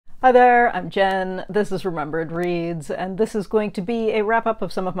Hi there, I'm Jen, this is Remembered Reads, and this is going to be a wrap-up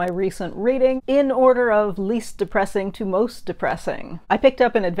of some of my recent reading in order of least depressing to most depressing. I picked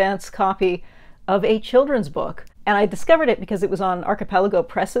up an advance copy of a children's book, and I discovered it because it was on Archipelago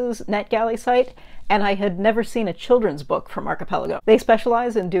Press's NetGalley site, and I had never seen a children's book from Archipelago. They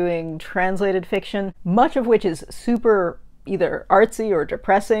specialize in doing translated fiction, much of which is super either artsy or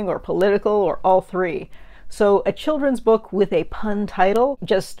depressing or political or all three. So a children's book with a pun title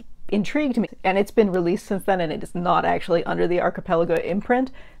just intrigued me, and it's been released since then, and it is not actually under the Archipelago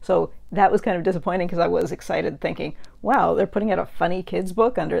imprint, so that was kind of disappointing because I was excited thinking, wow, they're putting out a funny kids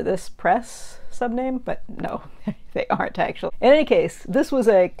book under this press subname, but no, they aren't actually. In any case, this was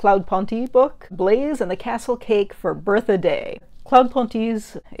a Claude Ponti book, Blaze and the Castle Cake for Bertha Daye. Claude Ponti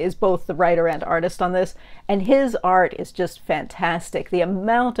is both the writer and artist on this, and his art is just fantastic. The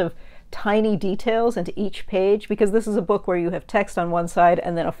amount of tiny details into each page, because this is a book where you have text on one side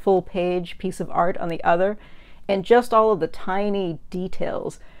and then a full page piece of art on the other, and just all of the tiny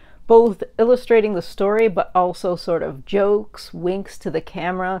details, both illustrating the story but also sort of jokes, winks to the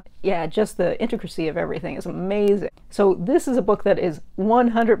camera. Yeah, just the intricacy of everything is amazing. So this is a book that is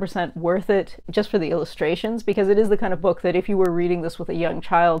 100% worth it just for the illustrations, because it is the kind of book that if you were reading this with a young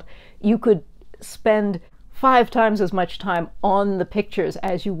child, you could spend 5 times as much time on the pictures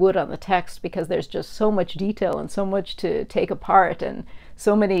as you would on the text, because there's just so much detail and so much to take apart and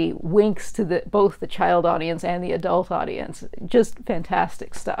so many winks to both the child audience and the adult audience. Just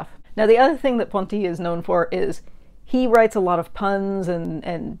fantastic stuff. Now, the other thing that Ponti is known for is he writes a lot of puns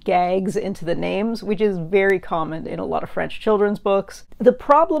and gags into the names, which is very common in a lot of French children's books. The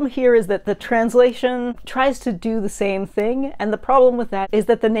problem here is that the translation tries to do the same thing, and the problem with that is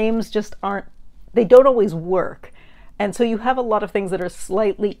that the names just they don't always work. And so you have a lot of things that are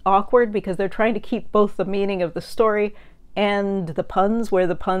slightly awkward because they're trying to keep both the meaning of the story and the puns, where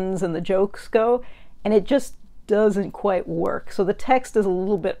the puns and the jokes go, and it just doesn't quite work. So the text is a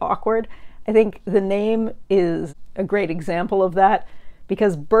little bit awkward. I think the name is a great example of that,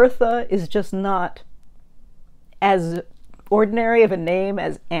 because Bertha is just not as ordinary of a name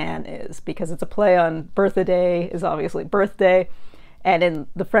as Anne is, because it's a play on Bertha Day is obviously birthday, and in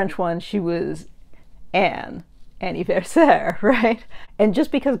the French one she was Anne, anniversaire, right? And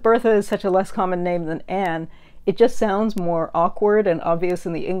just because Bertha is such a less common name than Anne, it just sounds more awkward and obvious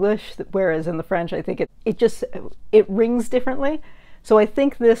in the English, whereas in the French I think it rings differently. So I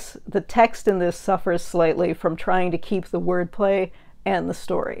think the text in this suffers slightly from trying to keep the wordplay and the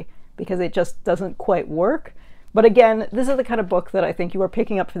story, because it just doesn't quite work. But again, this is the kind of book that I think you are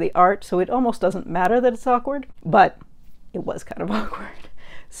picking up for the art, so it almost doesn't matter that it's awkward, but it was kind of awkward.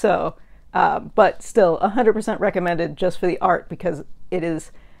 So but still 100% recommended just for the art, because it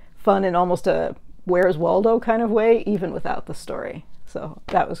is fun in almost a Where's Waldo kind of way, even without the story. So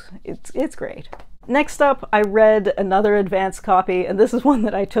it's great. Next up, I read another advance copy, and this is one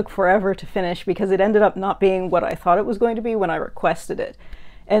that I took forever to finish because it ended up not being what I thought it was going to be when I requested it.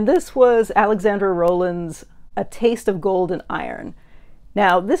 And this was Alexandra Rowland's A Taste of Gold and Iron.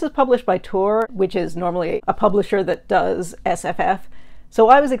 Now, this is published by Tor, which is normally a publisher that does SFF. So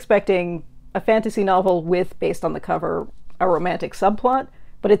I was expecting a fantasy novel with, based on the cover, a romantic subplot,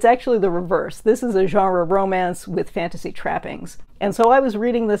 but it's actually the reverse. This is a genre romance with fantasy trappings. And so I was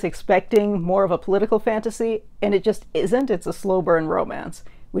reading this expecting more of a political fantasy, and it just isn't. It's a slow burn romance,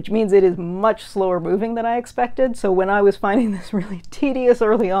 which means it is much slower moving than I expected. So when I was finding this really tedious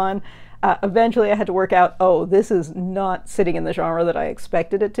early on, eventually I had to work out, oh, this is not sitting in the genre that I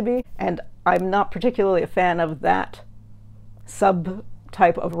expected it to be, and I'm not particularly a fan of that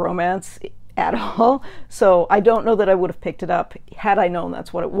subtype of romance at all, so I don't know that I would have picked it up had I known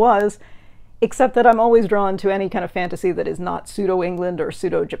that's what it was, except that I'm always drawn to any kind of fantasy that is not pseudo-England or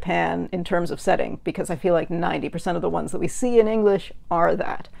pseudo-Japan in terms of setting, because I feel like 90% of the ones that we see in English are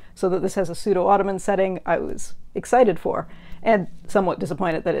that. So that this has a pseudo-Ottoman setting, I was excited for, and somewhat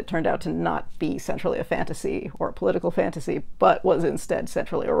disappointed that it turned out to not be centrally a fantasy or a political fantasy, but was instead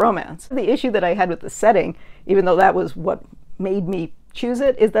centrally a romance. The issue that I had with the setting, even though that was what made me choose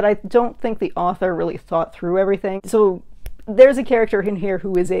it, is that I don't think the author really thought through everything. So there's a character in here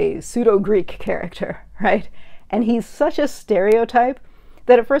who is a pseudo-Greek character, right? And he's such a stereotype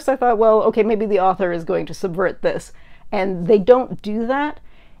that at first I thought, well, okay, maybe the author is going to subvert this. And they don't do that.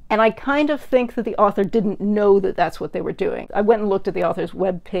 And I kind of think that the author didn't know that that's what they were doing. I went and looked at the author's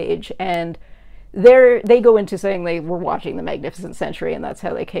webpage, and they go into saying they were watching The Magnificent Century, and that's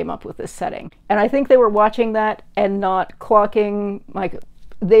how they came up with this setting. And I think they were watching that and not clocking, like,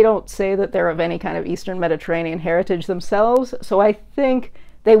 they don't say that they're of any kind of Eastern Mediterranean heritage themselves, so I think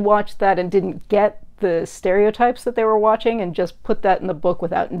they watched that and didn't get the stereotypes that they were watching and just put that in the book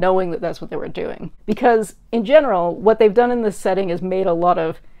without knowing that that's what they were doing. Because in general, what they've done in this setting is made a lot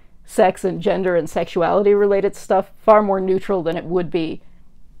of sex and gender and sexuality related stuff far more neutral than it would be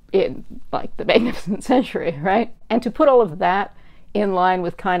in, like, the Magnificent Century, right? And to put all of that in line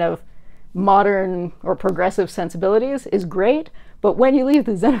with kind of modern or progressive sensibilities is great, but when you leave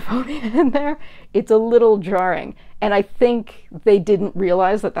the xenophobia in there, it's a little jarring. And I think they didn't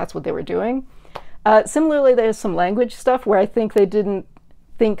realize that that's what they were doing. Similarly, there's some language stuff where I think they didn't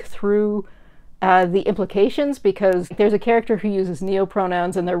think through the implications, because there's a character who uses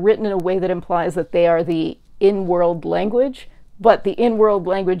neopronouns and they're written in a way that implies that they are the in-world language, but the in-world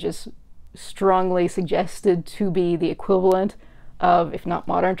language is strongly suggested to be the equivalent of, if not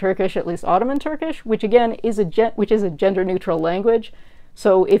modern Turkish, at least Ottoman Turkish, which again is a gender-neutral language.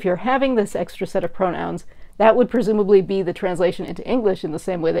 So if you're having this extra set of pronouns, that would presumably be the translation into English in the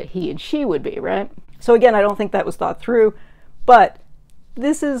same way that he and she would be, right? So again, I don't think that was thought through, but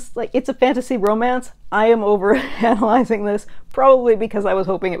this is, like, it's a fantasy romance. I am over-analyzing this, probably because I was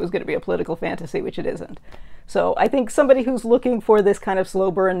hoping it was going to be a political fantasy, which it isn't. So I think somebody who's looking for this kind of slow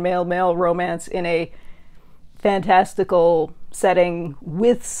burn male-male romance in a fantastical setting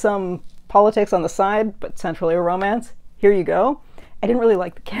with some politics on the side, but centrally a romance, here you go. I didn't really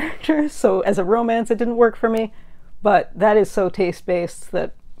like the characters, so as a romance it didn't work for me, but that is so taste-based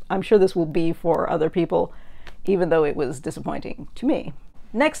that I'm sure this will be for other people, even though it was disappointing to me.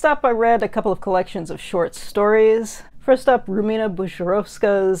 Next up, I read a couple of collections of short stories. First up, Rumena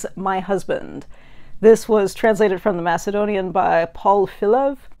Bužarovska's My Husband. This was translated from the Macedonian by Paul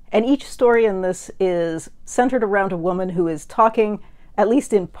Filev, and each story in this is centered around a woman who is talking, at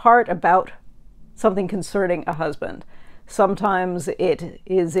least in part, about something concerning a husband. Sometimes it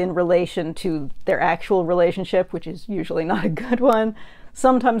is in relation to their actual relationship, which is usually not a good one.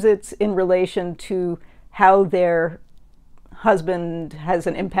 Sometimes it's in relation to how their husband has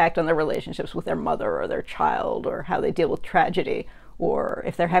an impact on their relationships with their mother or their child, or how they deal with tragedy, or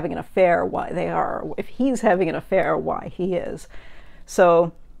if they're having an affair, why they are, or if he's having an affair, why he is.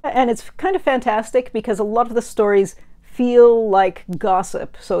 So, and it's kind of fantastic because a lot of the stories feel like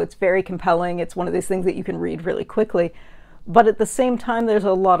gossip, so it's very compelling. It's one of these things that you can read really quickly. But at the same time, there's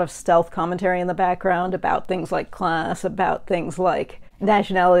a lot of stealth commentary in the background about things like class, about things like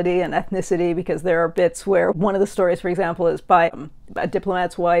nationality and ethnicity, because there are bits where one of the stories, for example, is by a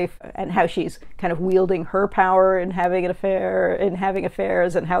diplomat's wife and how she's kind of wielding her power in having an affair, in having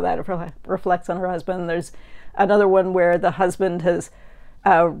affairs, and how that reflects on her husband. There's another one where the husband has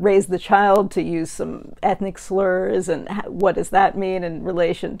raised the child to use some ethnic slurs, and what does that mean in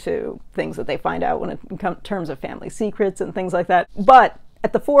relation to things that they find out when in terms of family secrets and things like that. But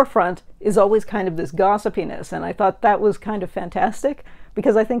at the forefront is always kind of this gossipiness, and I thought that was kind of fantastic,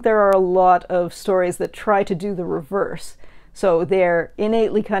 because I think there are a lot of stories that try to do the reverse. So they're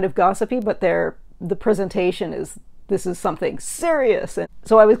innately kind of gossipy, but the presentation is, this is something serious. And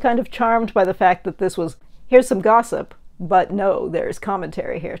so I was kind of charmed by the fact that this was, here's some gossip, but no, there's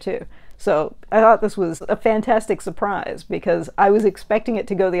commentary here too. So I thought this was a fantastic surprise, because I was expecting it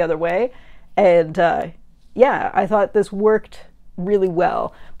to go the other way, and yeah, I thought this worked really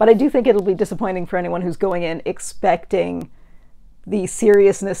well. But I do think it'll be disappointing for anyone who's going in expecting the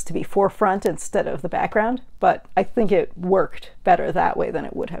seriousness to be forefront instead of the background, but I think it worked better that way than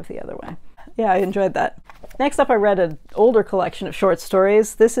it would have the other way. Yeah, I enjoyed that. Next up, I read an older collection of short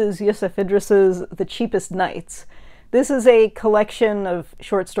stories. This is Yusuf Idris's The Cheapest Nights. This is a collection of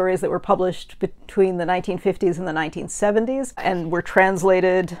short stories that were published between the 1950s and the 1970s, and were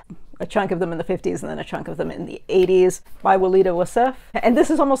translated, a chunk of them in the 50s and then a chunk of them in the 80s, by Wadida Wassef. And this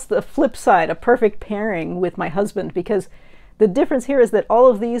is almost the flip side, a perfect pairing with My Husband, because the difference here is that all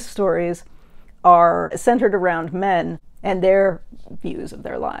of these stories are centered around men and their views of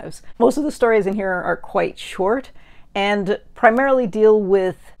their lives. Most of the stories in here are quite short and primarily deal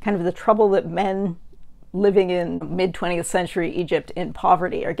with kind of the trouble that men living in mid-20th century Egypt in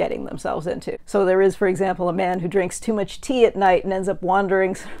poverty are getting themselves into. So there is, for example, a man who drinks too much tea at night and ends up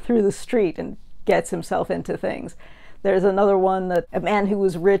wandering through the street and gets himself into things. There's another one that a man who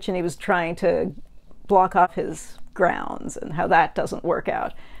was rich and he was trying to block off his grounds and how that doesn't work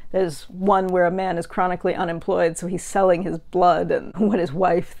out. There's one where a man is chronically unemployed, so he's selling his blood and what his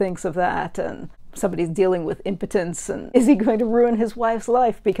wife thinks of that, and somebody's dealing with impotence, and is he going to ruin his wife's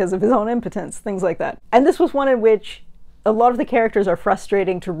life because of his own impotence, things like that. And this was one in which a lot of the characters are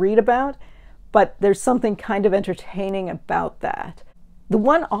frustrating to read about, but there's something kind of entertaining about that. The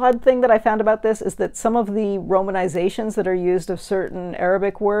one odd thing that I found about this is that some of the romanizations that are used of certain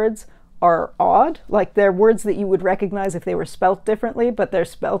Arabic words are odd. Like, they're words that you would recognize if they were spelt differently, but they're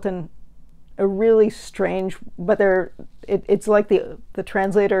spelt in a really strange, but it's like the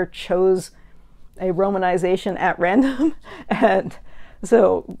translator chose a romanization at random, and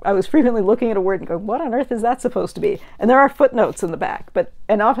so I was frequently looking at a word and going, what on earth is that supposed to be? And there are footnotes in the back,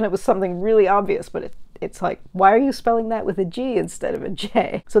 and often it was something really obvious, but it's like, why are you spelling that with a G instead of a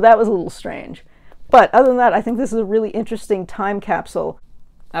J? So that was a little strange. But other than that, I think this is a really interesting time capsule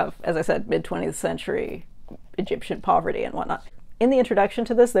of, as I said, mid-20th century Egyptian poverty and whatnot. In the introduction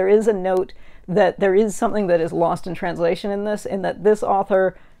to this, there is a note that there is something that is lost in translation in that this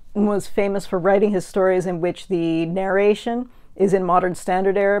author was famous for writing his stories in which the narration is in modern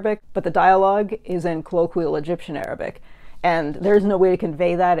standard Arabic, but the dialogue is in colloquial Egyptian Arabic. And there's no way to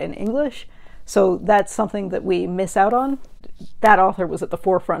convey that in English, so that's something that we miss out on. That author was at the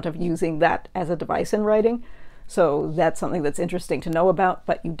forefront of using that as a device in writing, so that's something that's interesting to know about,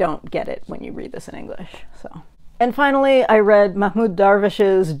 but you don't get it when you read this in English. And finally, I read Mahmoud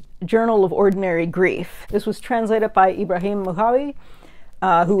Darwish's Journal of Ordinary Grief. This was translated by Ibrahim Muhawi,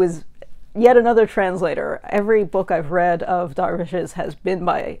 who is yet another translator. Every book I've read of Darwish's has been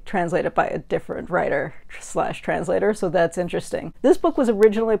translated by a different writer / translator, so that's interesting. This book was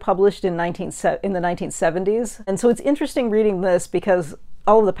originally published in the 1970s, and so it's interesting reading this because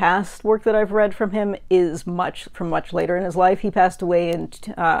all of the past work that I've read from him is much later in his life. He passed away in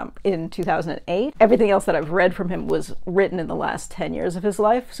 2008. Everything else that I've read from him was written in the last 10 years of his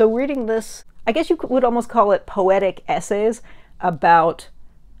life. So reading this, I guess you would almost call it poetic essays about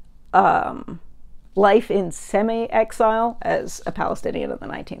life in semi-exile as a Palestinian in the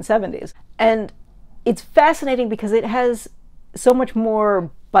 1970s. And it's fascinating because it has so much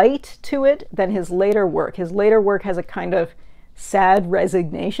more bite to it than his later work. His later work has a kind of sad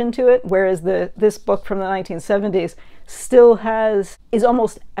resignation to it, whereas this book from the 1970s still is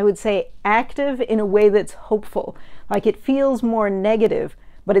almost, I would say, active in a way that's hopeful. Like, it feels more negative,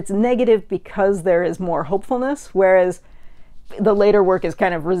 but it's negative because there is more hopefulness, whereas the later work is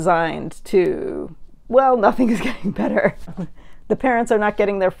kind of resigned to, well, nothing is getting better. The parents are not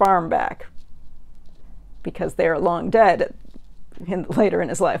getting their farm back because they're long dead later in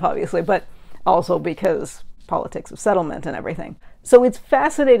his life, obviously, but also because politics of settlement and everything. So it's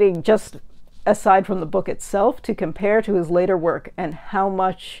fascinating, just aside from the book itself, to compare to his later work and how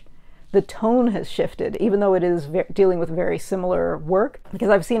much the tone has shifted, even though it is dealing with very similar work. Because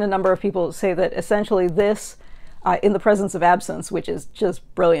I've seen a number of people say that essentially this, In the Presence of Absence, which is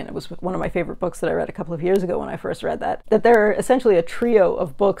just brilliant. It was one of my favorite books that I read a couple of years ago when I first read that there are essentially a trio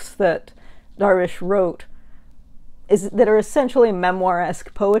of books that Darwish wrote that are essentially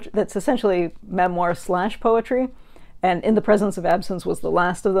memoir-esque poetry, that's essentially memoir/poetry. And In the Presence of Absence was the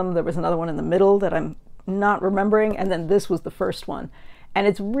last of them. There was another one in the middle that I'm not remembering, and then this was the first one. And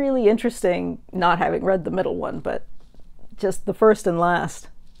it's really interesting, not having read the middle one, but just the first and last,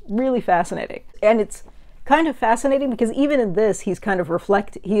 really fascinating. And it's kind of fascinating because even in this, he's kind of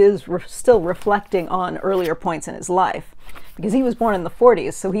still reflecting on earlier points in his life, because he was born in the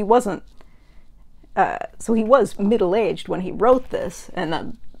 40s, so he wasn't, so he was middle-aged when he wrote this,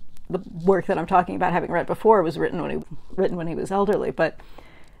 and the work that I'm talking about, having read before, was written when he was elderly. But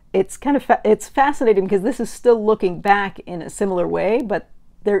it's kind of it's fascinating because this is still looking back in a similar way, but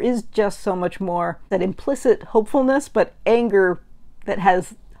there is just so much more that implicit hopefulness, but anger that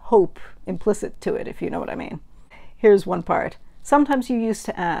has hope implicit to it, if you know what I mean. Here's one part. Sometimes you used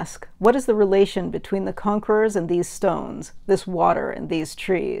to ask, what is the relation between the conquerors and these stones, this water and these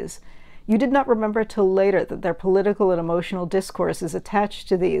trees? You did not remember till later that their political and emotional discourse is attached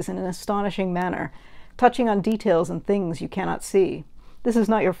to these in an astonishing manner, touching on details and things you cannot see. This is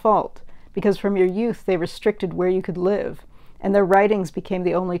not your fault, because from your youth they restricted where you could live, and their writings became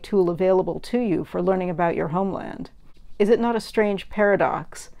the only tool available to you for learning about your homeland. Is it not a strange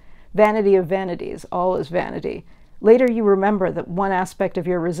paradox? Vanity of vanities, all is vanity. Later you remember that one aspect of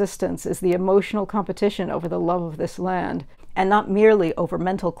your resistance is the emotional competition over the love of this land, and not merely over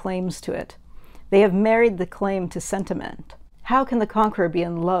mental claims to it. They have married the claim to sentiment. How can the conqueror be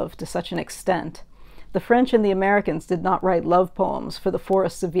in love to such an extent? The French and the Americans did not write love poems for the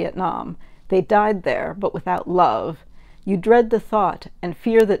forests of Vietnam. They died there, but without love. You dread the thought, and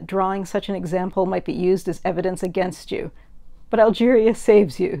fear that drawing such an example might be used as evidence against you. But Algeria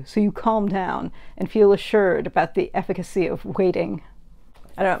saves you, so you calm down and feel assured about the efficacy of waiting.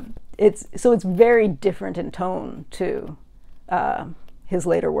 I don't know, it's very different in tone to his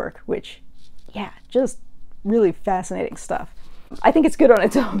later work, which, yeah, just really fascinating stuff. I think it's good on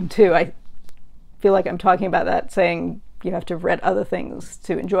its own too. I feel like I'm talking about that, saying you have to have read other things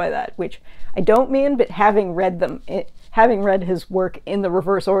to enjoy that, which I don't mean, but having read his work in the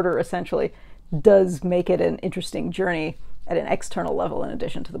reverse order, essentially, does make it an interesting journey at an external level in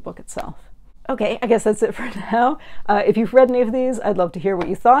addition to the book itself. Okay, I guess that's it for now. If you've read any of these, I'd love to hear what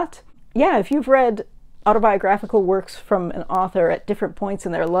you thought. Yeah, if you've read autobiographical works from an author at different points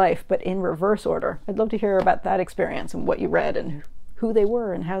in their life, but in reverse order, I'd love to hear about that experience and what you read and who they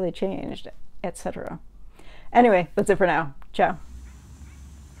were and how they changed, etc. Anyway, that's it for now. Ciao.